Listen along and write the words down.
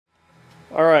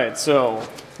Alright, so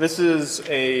this is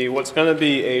what's going to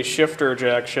be a shifter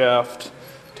jack shaft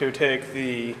to take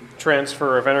the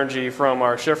transfer of energy from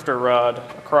our shifter rod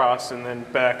across and then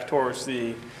back towards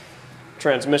the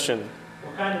transmission.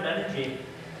 What kind of energy?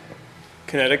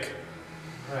 Kinetic.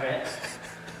 Alright.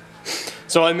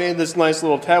 So I made this nice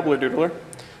little tablet doodler.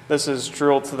 This is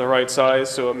drilled to the right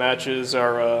size so it matches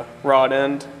our rod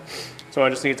end. So I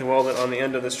just need to weld it on the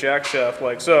end of this jack shaft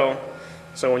like so.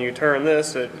 So when you turn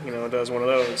this, it does one of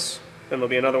those. Then there'll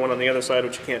be another one on the other side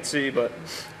which you can't see, but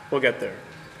we'll get there.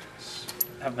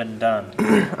 Have been done.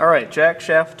 Alright, jack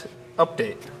shaft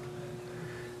update.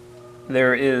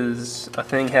 There is a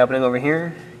thing happening over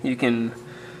here. You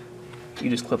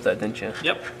just clipped that, didn't you?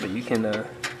 Yep. But you can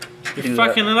You're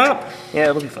fucking it up. Yeah,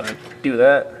 it'll be fine. Do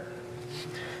that.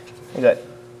 I got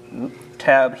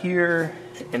tab here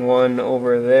and one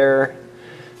over there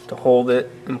to hold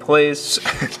it in place.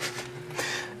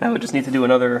 Now we just need to do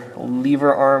another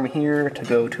lever arm here to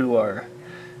go to our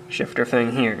shifter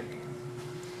thing here.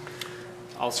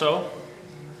 Also,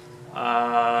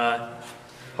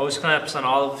 hose clamps on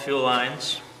all of the fuel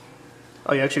lines.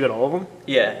 Oh, you actually got all of them?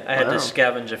 Yeah, I had Wow. to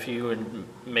scavenge a few and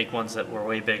make ones that were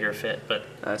way bigger fit, but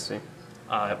I see.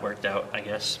 it worked out, I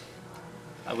guess.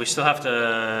 We still have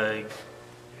to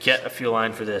get a fuel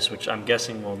line for this, which I'm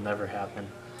guessing will never happen.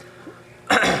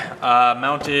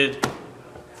 Mounted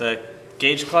the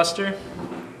gauge cluster.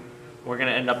 We're going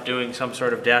to end up doing some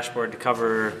sort of dashboard to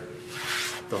cover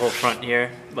the whole front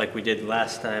here, like we did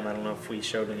last time. I don't know if we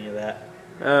showed any of that.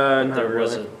 There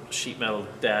was a sheet metal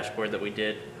dashboard that we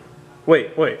did.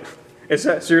 Wait. Is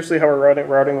that seriously how we're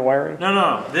routing the wiring?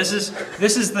 No. This is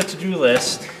the to-do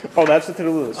list. Oh, that's the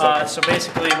to-do list. Okay. So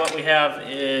basically, what we have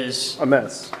is A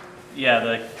mess. yeah,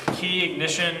 the key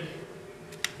ignition.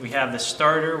 We have the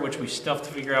starter, which we still have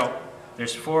to figure out.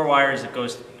 There's 4 wires that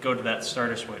go to that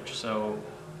starter switch, so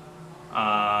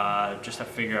just have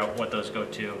to figure out what those go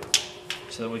to,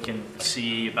 so that we can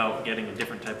see about getting a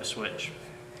different type of switch.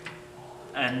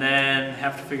 And then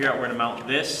have to figure out where to mount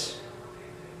this,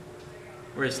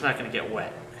 where it's not going to get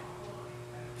wet.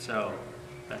 So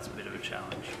that's a bit of a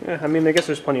challenge. Yeah, I mean, I guess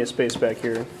there's plenty of space back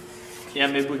here. Yeah,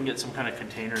 maybe we can get some kind of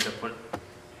container to put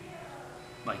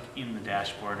like in the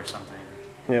dashboard or something.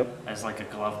 Yep. As like a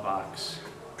glove box.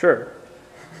 Sure.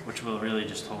 Which will really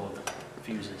just hold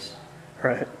fuses.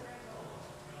 Right.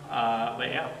 But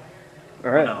yeah.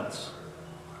 All right. What else?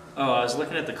 Oh, I was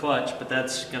looking at the clutch, but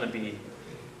that's going to be,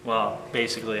 well,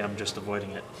 basically I'm just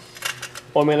avoiding it.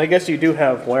 Well, I mean, I guess you do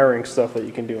have wiring stuff that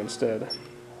you can do instead.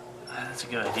 That's a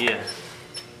good idea.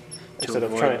 Instead To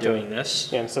of avoid trying doing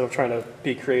this. Yeah, instead of trying to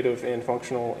be creative and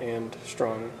functional and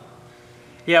strong.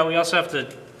 Yeah, we also have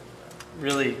to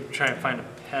really try and find a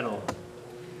pedal,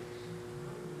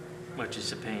 which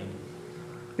is a pain.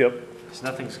 Yep. Because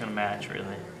nothing's going to match,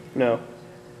 really. No.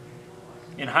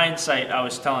 In hindsight, I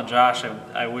was telling Josh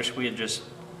I wish we had just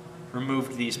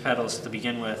removed these pedals to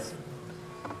begin with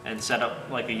and set up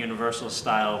like a universal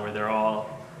style where they're all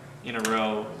in a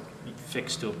row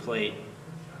fixed to a plate.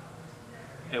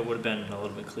 It would have been a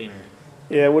little bit cleaner.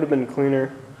 Yeah, it would have been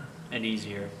cleaner. And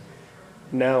easier.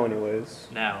 Now, anyways.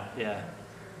 Now, yeah.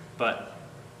 But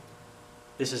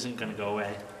this isn't going to go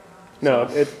away. No,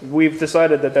 So- we've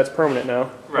decided that that's permanent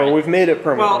now. Right. Or we've made it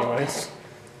permanent Well- anyways.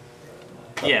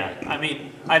 Yeah, I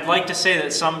mean, I'd like to say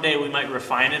that someday we might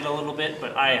refine it a little bit,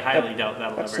 but I highly doubt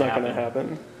that'll That's ever not happen. going to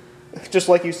happen. Just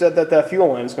like you said that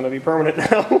fuel line is going to be permanent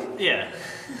now. Yeah.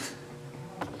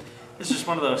 It's just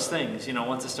one of those things,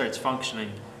 once it starts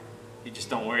functioning, you just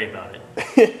don't worry about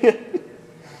it.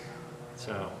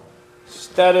 So.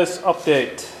 Status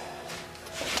update.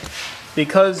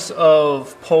 Because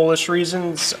of Polish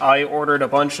reasons, I ordered a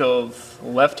bunch of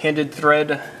left-handed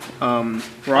thread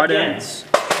rod Again. ends.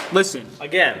 Listen.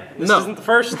 Again, this No. isn't the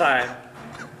first time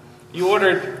you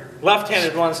ordered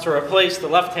left-handed ones to replace the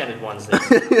left-handed ones.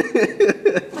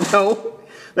 No,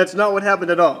 that's not what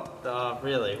happened at all.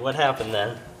 Really? What happened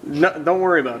then? No, don't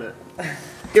worry about it.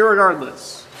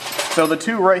 Irregardless. So the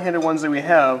 2 right-handed ones that we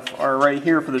have are right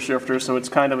here for the shifter, so it's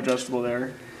kind of adjustable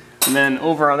there. And then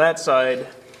over on that side,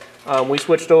 we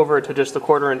switched over to just the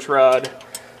 1/4-inch rod,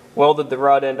 welded the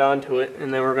rod end onto it,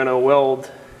 and then we're going to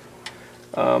weld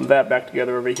that back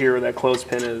together over here where that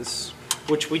clothespin is.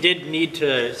 Which we did need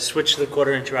to switch to the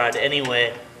 1/4-inch rod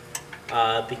anyway,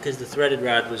 because the threaded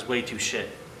rod was way too shit.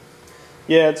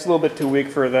 Yeah, it's a little bit too weak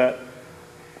for that,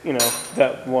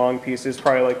 that long piece. It's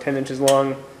probably like 10 inches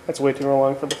long. That's way too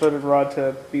long for the threaded rod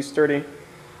to be sturdy.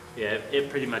 Yeah, it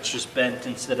pretty much just bent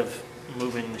instead of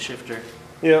moving the shifter.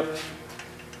 Yep.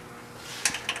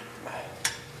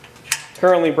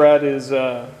 Currently, Brad is,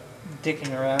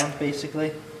 Dicking around,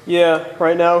 basically. Yeah,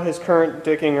 right now his current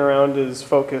dicking around is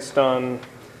focused on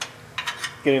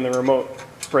getting the remote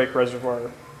brake reservoir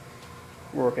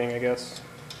working, I guess.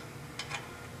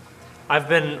 I've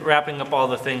been wrapping up all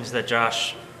the things that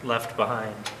Josh left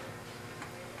behind.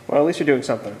 Well, at least you're doing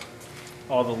something.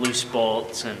 All the loose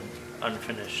bolts and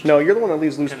unfinished. No, you're the one that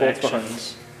leaves loose bolts behind.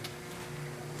 connections.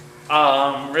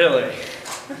 Really?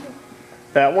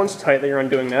 That one's tight that you're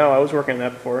undoing now. I was working on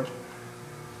that before.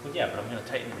 Well, yeah, but I'm going to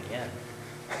tighten it again.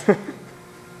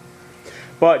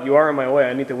 But you are in my way.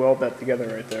 I need to weld that together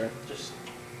right there. Just...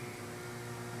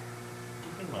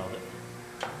 you can weld it.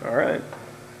 All right.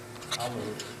 I'll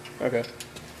move. Okay.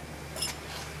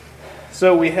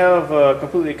 So we have a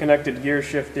completely connected gear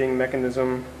shifting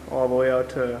mechanism all the way out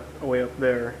to way up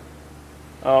there.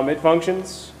 It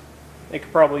functions. It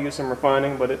could probably use some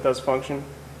refining, but it does function.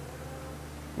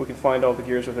 We can find all the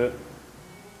gears with it.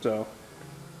 So.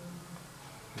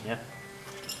 Yeah.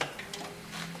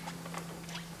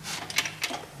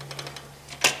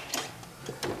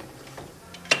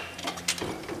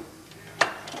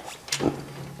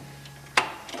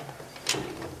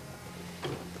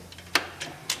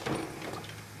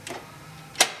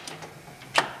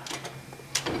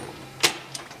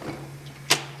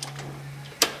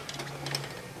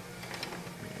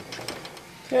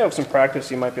 Yeah, with some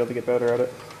practice you might be able to get better at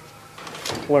it.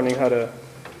 Learning how to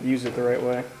use it the right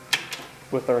way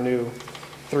with our new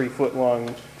 3-foot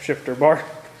long shifter bar.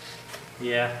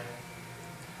 Yeah.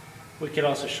 We could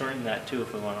also shorten that too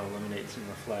if we want to eliminate some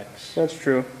reflex. That's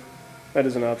true. That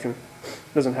is an option.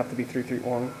 It doesn't have to be 3 feet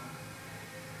long.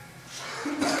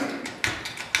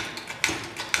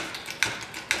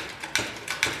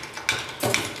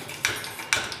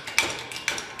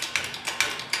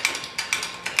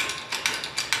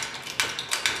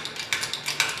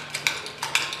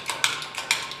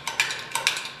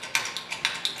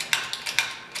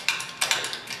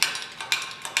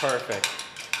 Perfect.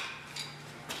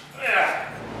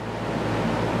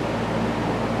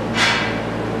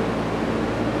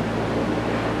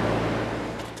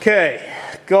 Okay,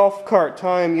 golf cart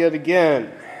time yet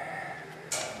again.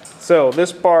 So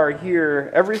this bar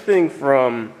here, everything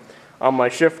from on my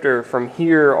shifter from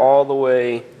here all the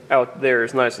way out there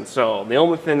is nice and solid. The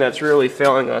only thing that's really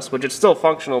failing us, which it's still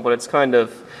functional but it's kind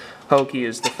of hokey,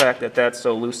 is the fact that that's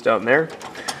so loose down there.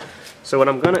 So what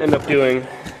I'm going to end up doing,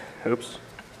 oops.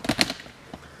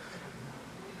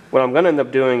 What I'm going to end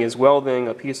up doing is welding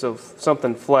a piece of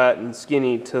something flat and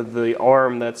skinny to the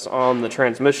arm that's on the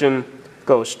transmission,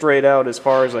 go straight out as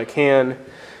far as I can,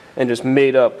 and just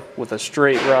mate up with a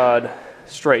straight rod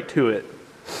straight to it.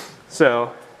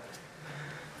 So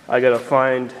I got to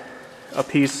find a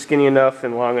piece skinny enough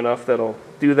and long enough that'll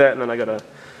do that, and then I got to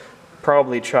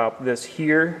probably chop this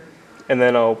here, and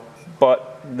then I'll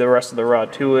butt the rest of the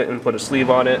rod to it and put a sleeve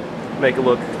on it, make it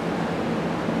look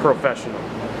professional.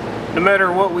 No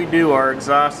matter what we do, our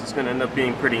exhaust is going to end up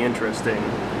being pretty interesting.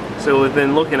 So we've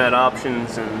been looking at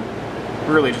options and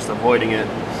really just avoiding it.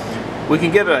 We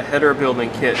can get a header building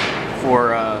kit for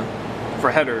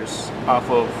headers off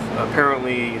of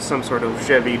apparently some sort of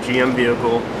Chevy GM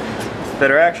vehicle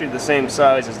that are actually the same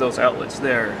size as those outlets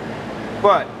there.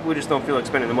 But we just don't feel like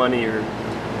spending the money or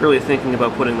really thinking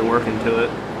about putting the work into it.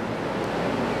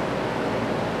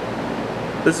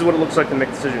 This is what it looks like to make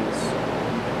decisions.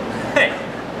 Hey!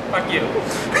 Fuck you.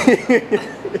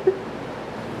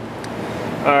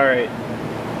 Alright,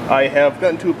 I have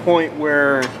gotten to a point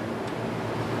where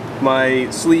my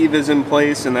sleeve is in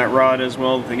place and that rod is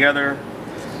welded together.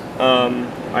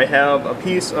 I have a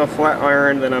piece of flat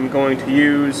iron that I'm going to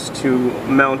use to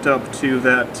mount up to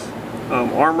that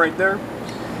arm right there.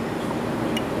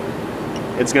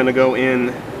 It's going to go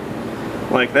in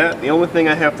like that. The only thing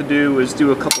I have to do is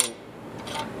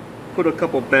put a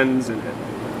couple bends in it.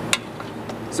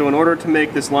 So in order to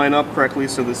make this line up correctly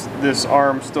so this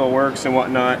arm still works and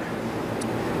whatnot,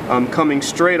 coming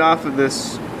straight off of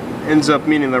this ends up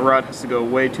meaning the rod has to go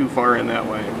way too far in that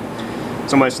way.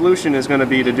 So my solution is going to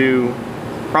be to do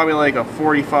probably like a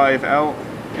 45 out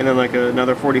and then like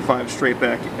another 45 straight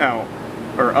back out,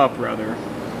 or up rather,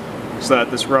 so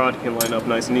that this rod can line up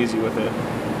nice and easy with it.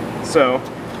 So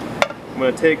I'm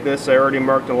going to take this, I already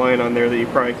marked a line on there that you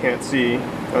probably can't see.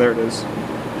 Oh, there it is.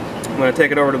 I'm going to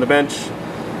take it over to the bench,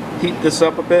 heat this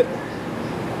up a bit,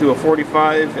 do a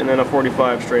 45 and then a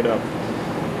 45 straight up,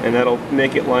 and that'll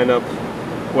make it line up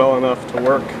well enough to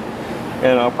work.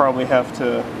 And I'll probably have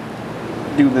to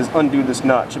undo this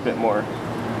notch a bit more,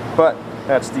 but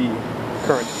that's the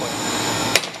current plan.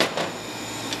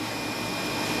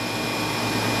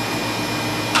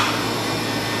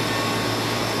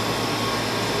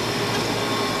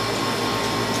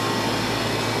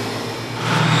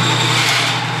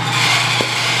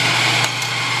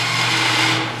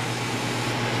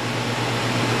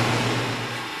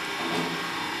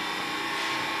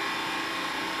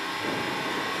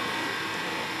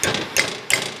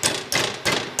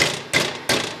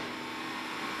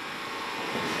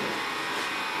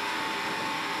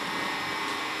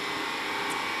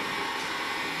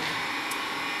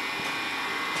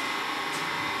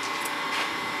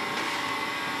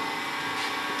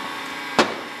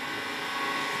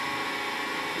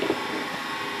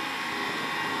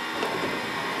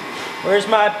 Where's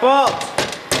my bolt?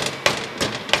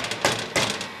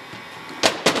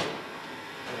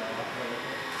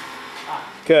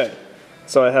 Okay,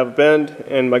 so I have a bend,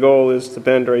 and my goal is to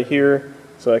bend right here,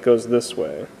 so that goes this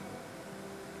way.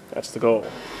 That's the goal.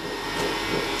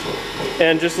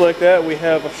 And just like that, we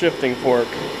have a shifting fork.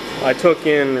 I took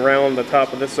in round the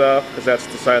top of this off, because that's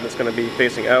the side that's going to be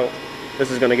facing out. This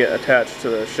is going to get attached to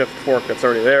the shift fork that's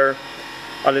already there.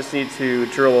 I just need to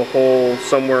drill a hole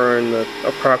somewhere in the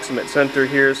approximate center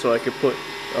here, so I could put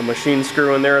a machine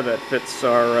screw in there that fits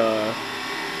our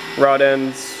rod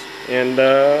ends, and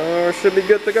should be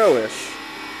good to go-ish.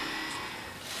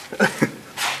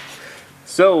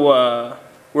 So,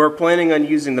 we're planning on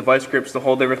using the vice grips to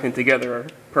hold everything together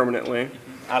permanently.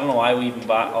 I don't know why we even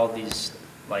bought all these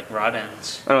like rod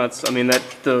ends. Oh,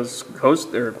 those hose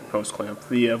clamp.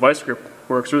 The vice grip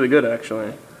works really good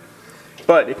actually.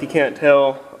 But if you can't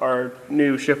tell, our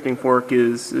new shifting fork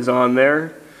is on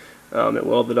there. It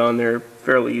welded on there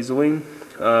fairly easily.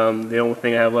 The only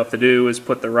thing I have left to do is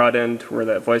put the rod end where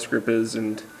that vice grip is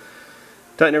and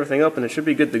tighten everything up, and it should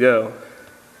be good to go.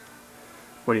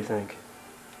 What do you think?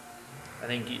 I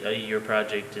think your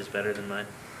project is better than mine.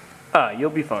 You'll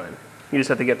be fine. You just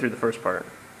have to get through the first part.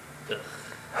 Ugh.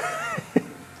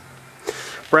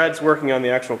 Brad's working on the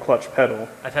actual clutch pedal.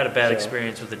 I've had a bad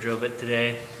experience with the drill bit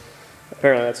today.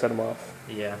 Apparently that set him off.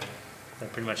 Yeah,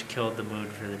 that pretty much killed the mood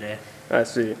for the day. I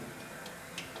see.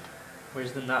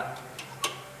 Where's the nut?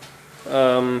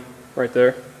 Right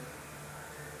there.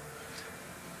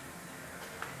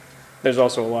 There's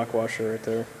also a lock washer right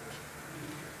there.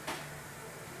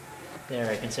 There,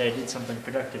 I can say I did something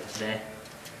productive today.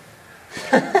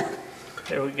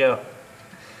 There we go.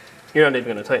 You're not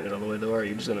even going to tighten it all the way though, are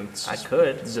you? Just going to I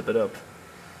could. zip it up.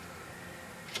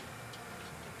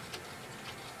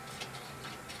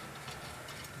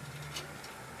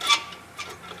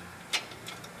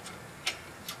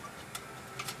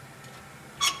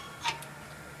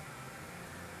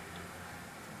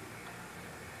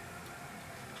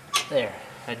 There,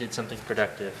 I did something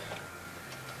productive.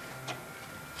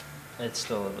 It's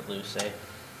still a little bit loose, eh?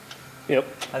 Yep.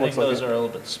 I think those are a little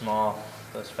bit small,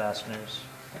 those fasteners.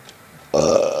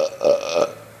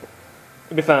 It'll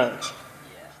be fine.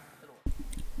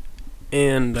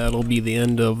 And that'll be the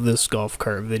end of this golf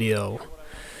cart video.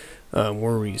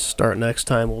 Where we start next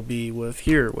time will be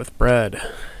with Brad,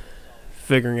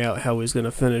 figuring out how he's going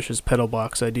to finish his pedal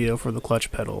box idea for the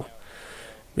clutch pedal.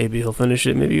 Maybe he'll finish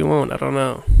it, maybe he won't, I don't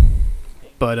know.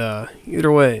 But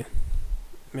either way,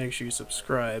 make sure you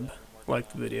subscribe,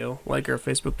 like the video, like our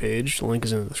Facebook page, the link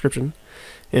is in the description.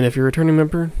 And if you're a returning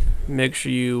member, make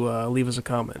sure you leave us a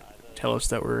comment. Tell us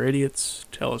that we're idiots,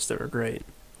 tell us that we're great.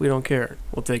 We don't care,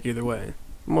 we'll take either way.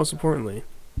 But most importantly,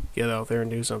 get out there and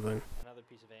do something. Another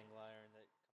piece of angle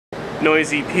iron that...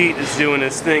 Noisy Pete is doing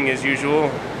his thing as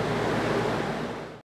usual.